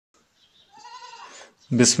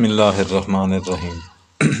बिस्मिल्लाहिर्रहमानिर्रहीम।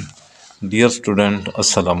 Dear student,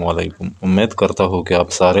 अस्सलाम वालेकुम। उम्मीद करता हूँ कि आप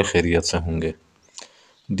सारे खैरियत से होंगे।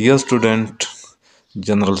 Dear student,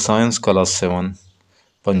 general science class 7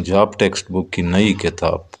 Punjab text book की नई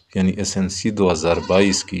किताब यानी एसएनसी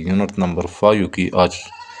 2022 की यूनिट नंबर 5 की आज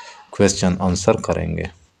क्वेश्चन आंसर करेंगे।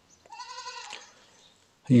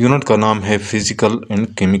 यूनिट का नाम है फिजिकल एंड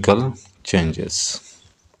केमिकल चेंजेस।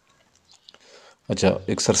 अच्छा,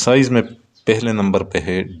 एक्सरसाइज में पहले नंबर पे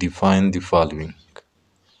है define the following.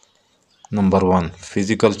 Number 1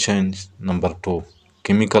 physical change, number 2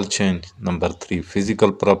 chemical change, number 3 physical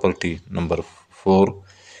property, number 4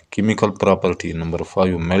 chemical property, number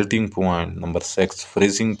 5 melting point, number 6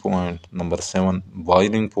 freezing point, number 7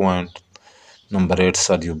 boiling point, number 8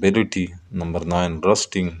 solubility, number 9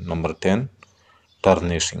 rusting, number 10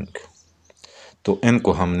 टर्निशिंग। तो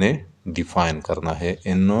इनको हमने define करना है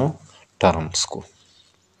in terms को।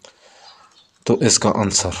 तो इसका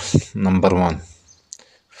answer number 1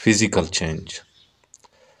 physical change,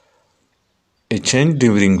 a change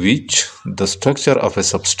during which the structure of a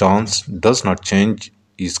substance does not change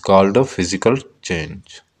is called a physical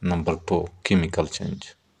change. Number 2 chemical change,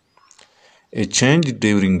 a change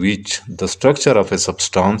during which the structure of a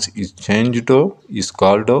substance is changed is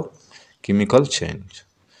called a chemical change.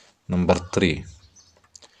 Number 3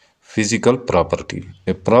 physical property,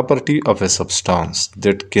 a property of a substance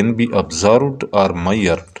that can be observed or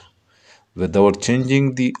measured without changing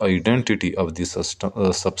the identity of the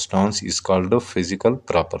substance is called a physical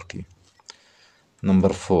property.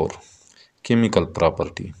 Number 4 chemical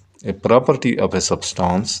property, a property of a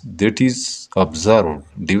substance that is observed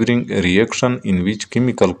during a reaction in which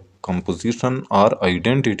chemical composition or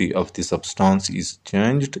identity of the substance is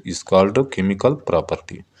changed is called a chemical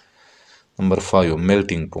property. Number 5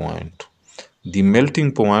 melting point, the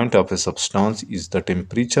melting point of a substance is the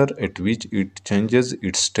temperature at which it changes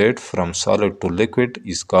its state from solid to liquid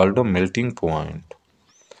is called a melting point.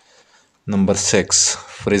 Number 6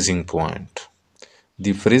 freezing point,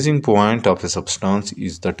 the freezing point of a substance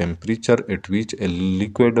is the temperature at which a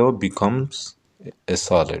liquid becomes a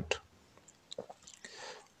solid.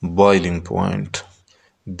 Boiling point,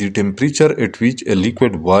 the temperature at which a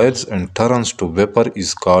liquid boils and turns to vapor is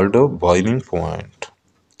called a boiling point.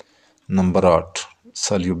 Number 8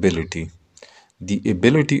 solubility, the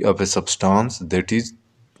ability of a substance that is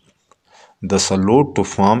the solute to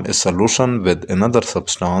form a solution with another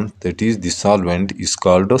substance that is the solvent is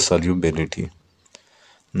called a solubility.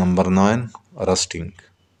 Number 9 rusting,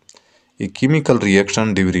 a chemical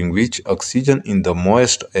reaction during which oxygen in the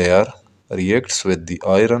moist air reacts with the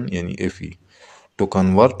iron yani Fe to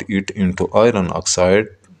convert it into iron oxide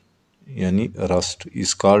yani rust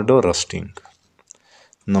is called a rusting.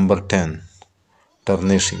 Number 10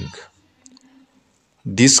 tarnishing,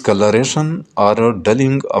 discoloration or a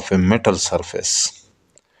dulling of a metal surface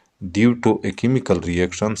due to a chemical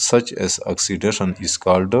reaction such as oxidation is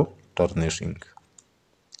called a tarnishing.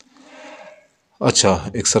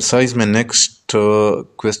 अच्छा, exercise में next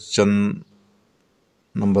question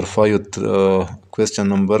number 5 question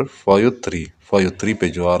number 5.3 पे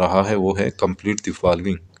जो आ रहा है वो है complete the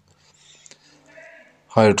following.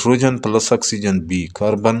 Hydrogen plus oxygen B,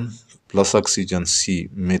 carbon plus oxygen C,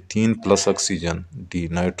 methane plus oxygen D,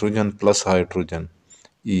 nitrogen plus hydrogen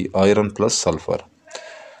E, iron plus sulphur.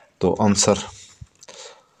 तो answer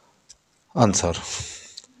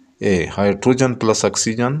A hydrogen plus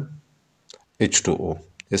oxygen H2O,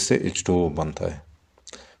 इससे H2O बनता है।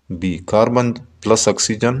 B carbon plus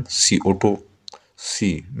oxygen CO2, सी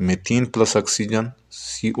methane plus oxygen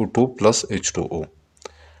CO2 plus H2O,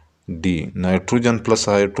 D nitrogen plus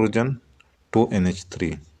hydrogen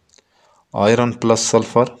 2NH3, iron plus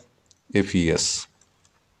sulphur FeS।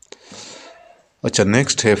 अच्छा,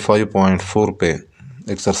 next है 5.4 पे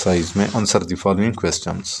exercise में answer the following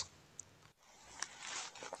questions.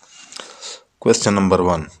 Question number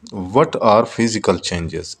 1, what are physical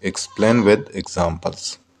changes? Explain with examples.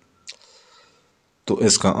 तो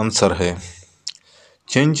इसका answer है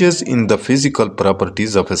changes in the physical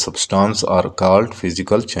properties of a substance are called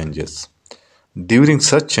physical changes. During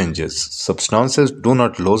such changes, substances do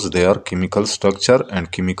not lose their chemical structure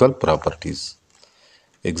and chemical properties.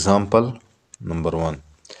 Example number 1,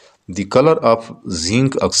 the color of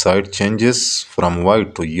zinc oxide changes from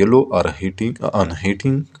white to yellow on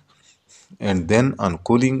heating, and then on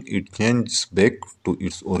cooling it changes back to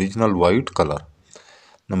its original white color.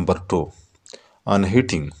 Number 2, on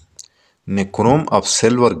heating, chrome of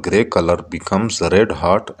silver gray color becomes red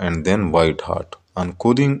hot and then white hot. On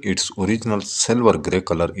cooling its original silver gray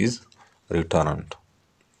color is returned.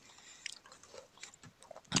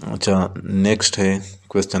 अच्छा, next है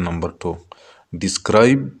question number 2,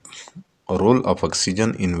 Describe a role of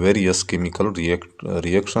oxygen in various chemical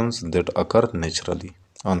reactions that occur naturally.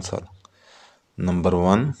 Answer. Number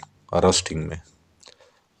 1,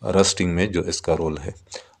 rusting में जो इसका role है.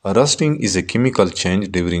 Rusting is a chemical change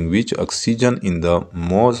during which oxygen in the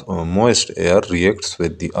moist air reacts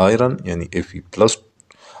with the iron यानी Fe plus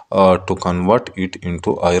to convert it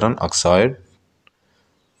into iron oxide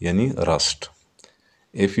यानी rust.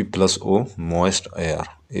 Fe plus O moist air,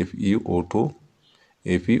 FeO2,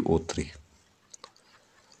 FeO3.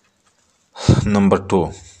 Number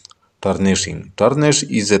 2, tarnishing. Tarnish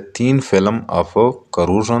is a thin film of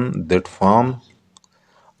corrosion that forms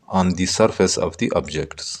on the surface of the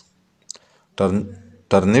objects.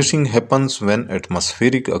 Tarnishing happens when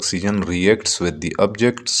atmospheric oxygen reacts with the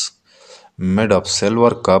objects made of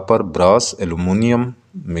silver, copper, brass, aluminum,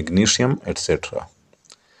 magnesium, etc.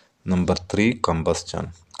 Number 3,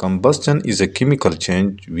 combustion. Combustion is a chemical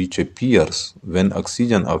change which appears when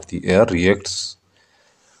oxygen of the air reacts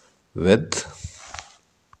with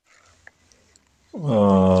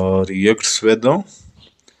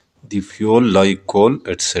the fuel like coal,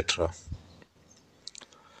 etc.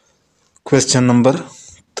 Question number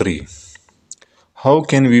 3. How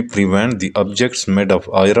can we prevent the objects made of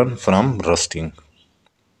iron from rusting?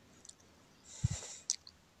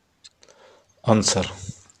 Answer.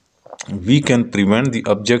 We can prevent the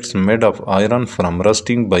objects made of iron from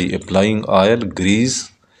rusting by applying oil,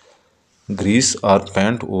 grease or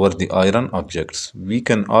paint over the iron objects. We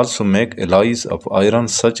can also make alloys of iron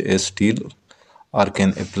such as steel or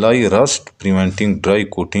can apply rust preventing dry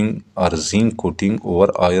coating or zinc coating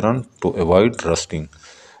over iron to avoid rusting.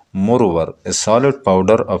 Moreover, a solid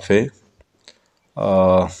powder of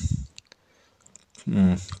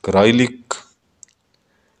acrylic,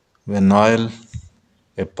 vinyl,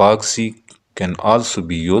 epoxy can also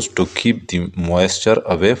be used to keep the moisture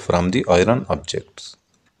away from the iron objects.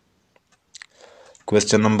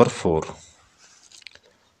 Question number 4.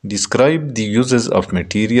 Describe the uses of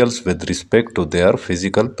materials with respect to their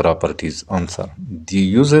physical properties. Answer. The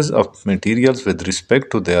uses of materials with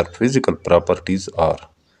respect to their physical properties are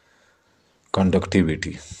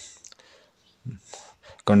conductivity.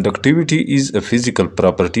 Conductivity is a physical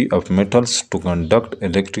property of metals to conduct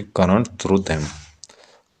electric current through them.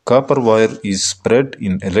 Copper wire is spread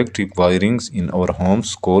in electric wirings in our homes,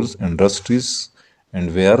 schools, industries,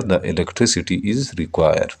 and where the electricity is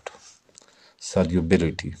required.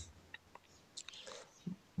 Solubility.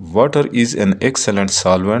 Water is an excellent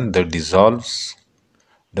solvent that dissolves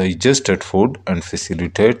digested food and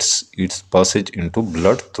facilitates its passage into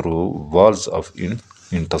blood through walls of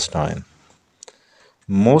intestine.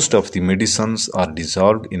 Most of the medicines are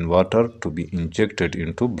dissolved in water to be injected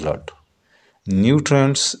into blood.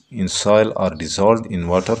 Nutrients in soil are dissolved in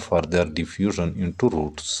water for their diffusion into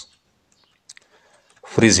roots.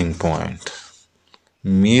 Freezing point.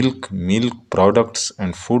 Milk products,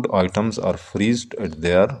 and food items are freezed at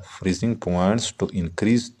their freezing points to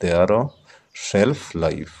increase their shelf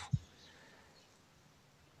life.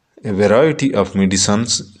 A variety of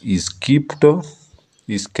medicines is kept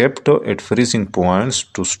at freezing points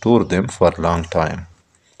to store them for a long time.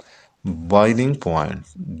 Boiling point.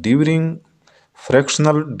 During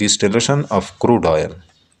fractional distillation of crude oil,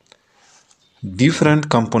 different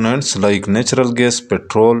components like natural gas,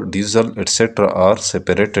 petrol, diesel, etc. are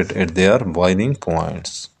separated at their boiling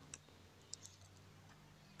points.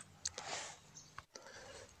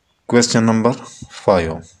 Question number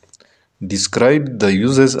 5. Describe the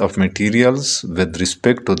uses of materials with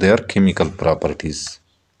respect to their chemical properties.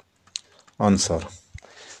 Answer.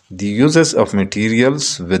 The uses of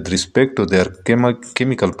materials with respect to their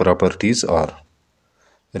chemical properties are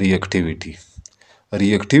reactivity.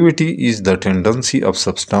 Reactivity is the tendency of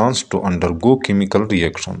substance to undergo chemical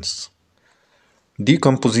reactions.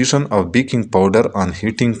 Decomposition of baking powder on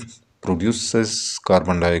heating produces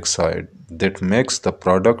carbon dioxide that makes the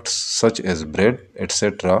products such as bread,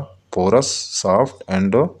 etc. porous, soft,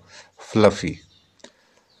 and fluffy.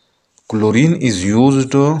 Chlorine is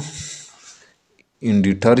used in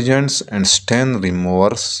detergents and stain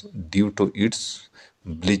removers due to its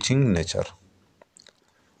bleaching nature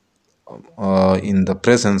in the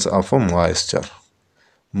presence of moisture.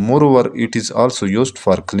 Moreover, it is also used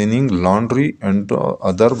for cleaning laundry and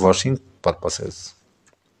other washing purposes.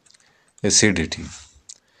 Acidity.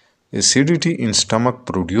 Acidity in stomach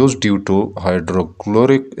produced due to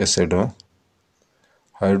hydrochloric acid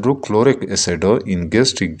in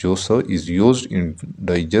gastric juice is used in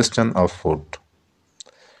digestion of food.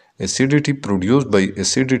 Acidity produced by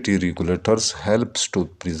acidity regulators helps to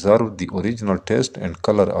preserve the original taste and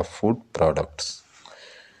color of food products.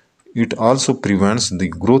 It also prevents the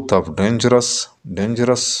growth of dangerous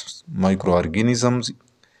microorganisms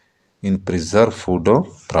in preserved food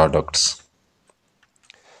products.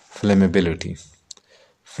 Flammability.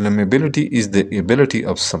 Flammability is the ability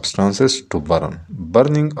of substances to burn.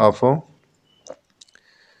 Burning of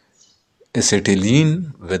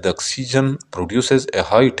acetylene with oxygen produces a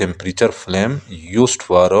high temperature flame used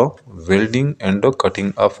for welding and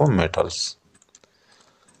cutting of metals.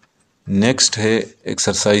 Next है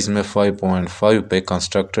exercise में 5.5 पे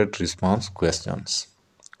constructed response questions.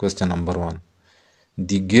 Question number 1.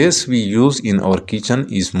 The gas we use in our kitchen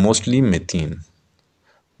is mostly methane.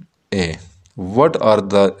 A. What are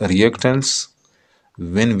the reactants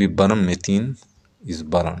when we burn methane is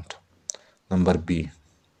burnt? Number B.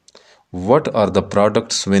 What are the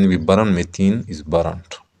products when we burn methane is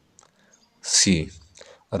burnt? C.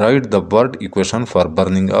 Write the word equation for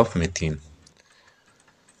burning of methane.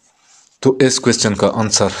 तो इस question का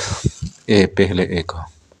answer A, पहले ए का.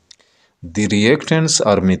 The reactants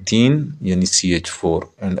are methane यानी CH4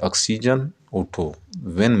 and oxygen O2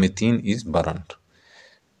 when methane is burnt.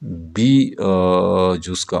 B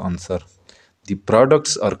जो उसका answer. The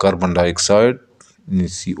products are carbon dioxide यानी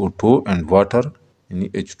CO2 and water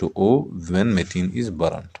यानी H2O when methane is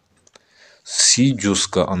burnt. C जो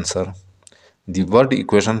उसका answer. The word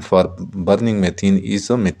equation for burning methane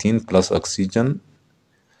is methane plus oxygen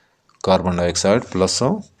carbon dioxide plus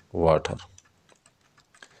water.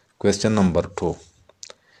 Question number 2.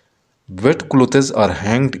 Wet clothes are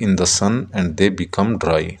hanged in the sun and they become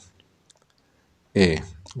dry. A.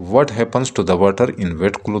 What happens to the water in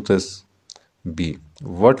wet clothes? B.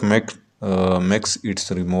 What makes its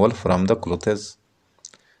removal from the clothes?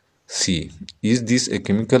 C. Is this a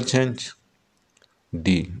chemical change?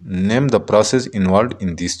 D. Name the process involved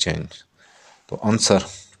in this change. तो answer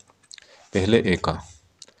पहले ए का.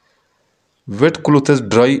 Wet clothes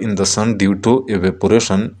dry in the sun due to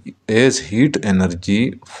evaporation as heat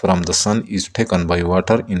energy from the sun is taken by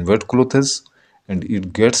water in wet clothes and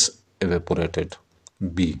it gets evaporated.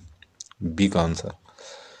 B का answer.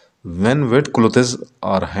 When wet clothes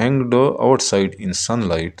are hanged outside in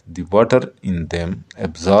sunlight, the water in them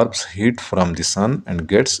absorbs heat from the sun and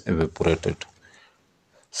gets evaporated.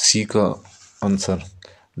 C का answer.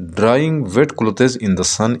 Drying wet clothes in the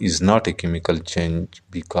sun is not a chemical change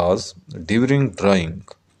because during drying,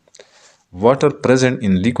 water present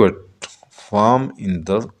in liquid form in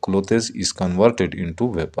the clothes is converted into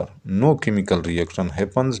vapor. No chemical reaction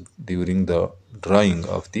happens during the drying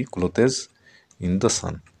of the clothes in the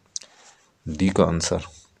sun. D का answer.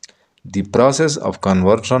 The process of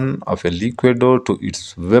conversion of a liquid to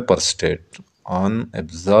its vapor state on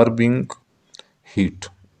absorbing heat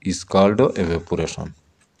is called evaporation.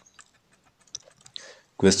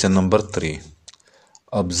 Question number 3.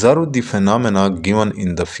 Observe the phenomena given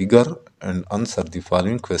in the figure and answer the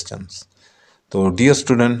following questions. तो dear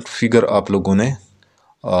student, figure आप लोगों ने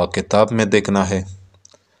किताब में देखना है.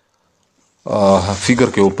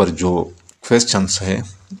 Figure के ऊपर जो क्वेश्चंस है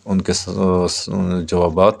उनके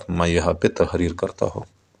जवाबात मैं यहाँ पे तहरीर करता हूँ.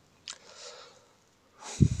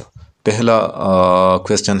 पहला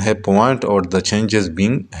क्वेश्चन है point out the changes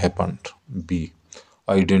being happened. B.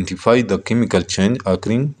 Identify the chemical change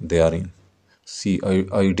occurring therein. C.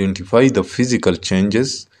 Identify the physical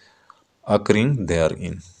changes occurring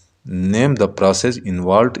therein. Name the process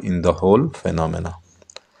involved in the whole phenomena.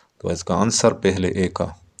 तो इसका आंसर पहले ए का.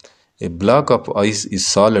 A block of ice is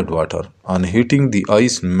solid water. On heating, the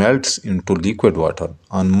ice melts into liquid water.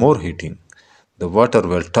 On more heating, the water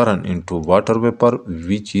will turn into water vapor,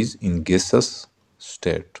 which is in gaseous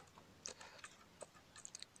state.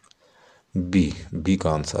 B का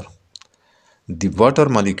answer. The water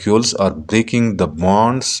molecules are breaking the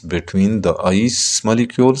bonds between the ice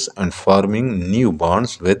molecules and forming new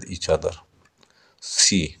bonds with each other.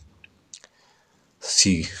 C.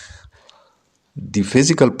 The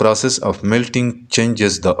physical process of melting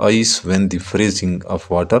changes the ice when the freezing of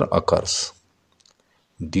water occurs.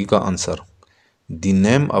 D का answer. The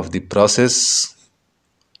name of the process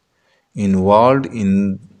involved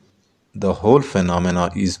in the whole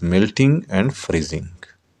phenomena is melting and freezing.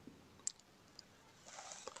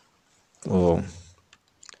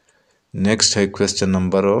 Next है question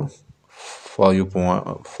number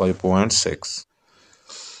 5.6.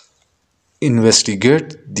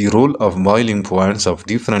 Investigate the role of boiling points of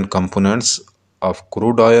different components of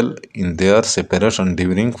crude oil in their separation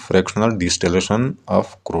during fractional distillation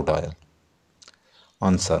of crude oil.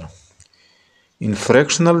 Answer. In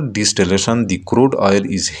fractional distillation, the crude oil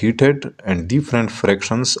is heated and different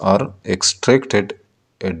fractions are extracted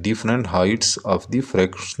at different heights of the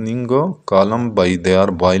fractioning column by their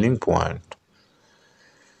boiling point.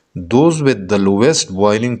 Those with the lowest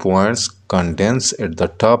boiling points condense at the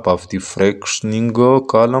top of the fractioning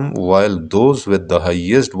column, while those with the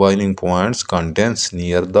highest boiling points condense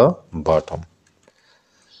near the bottom.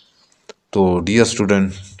 तो dear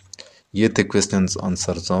student, ये थे questions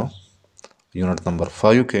answers unit number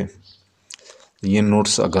 5 के। ये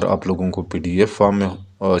notes अगर आप लोगों को PDF form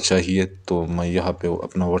में चाहिए तो मैं यहाँ पे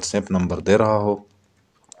अपना व्हाट्सएप नंबर दे रहा हूँ,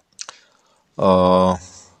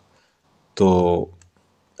 तो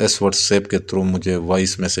इस व्हाट्सएप के थ्रू मुझे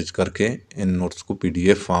वॉइस मैसेज करके इन नोट्स को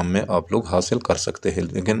पीडीएफ फॉर्म में आप लोग हासिल कर सकते हैं।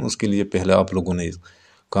 लेकिन उसके लिए पहले आप लोगों ने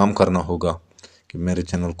काम करना होगा कि मेरे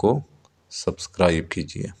चैनल को सब्सक्राइब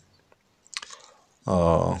कीजिए।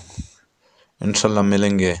 इंशाल्लाह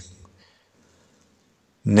मिलेंगे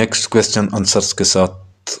नेक्स्ट क्वेश्चन आंसर्स के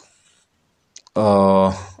साथ।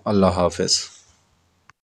 अल्लाह हाफिज़।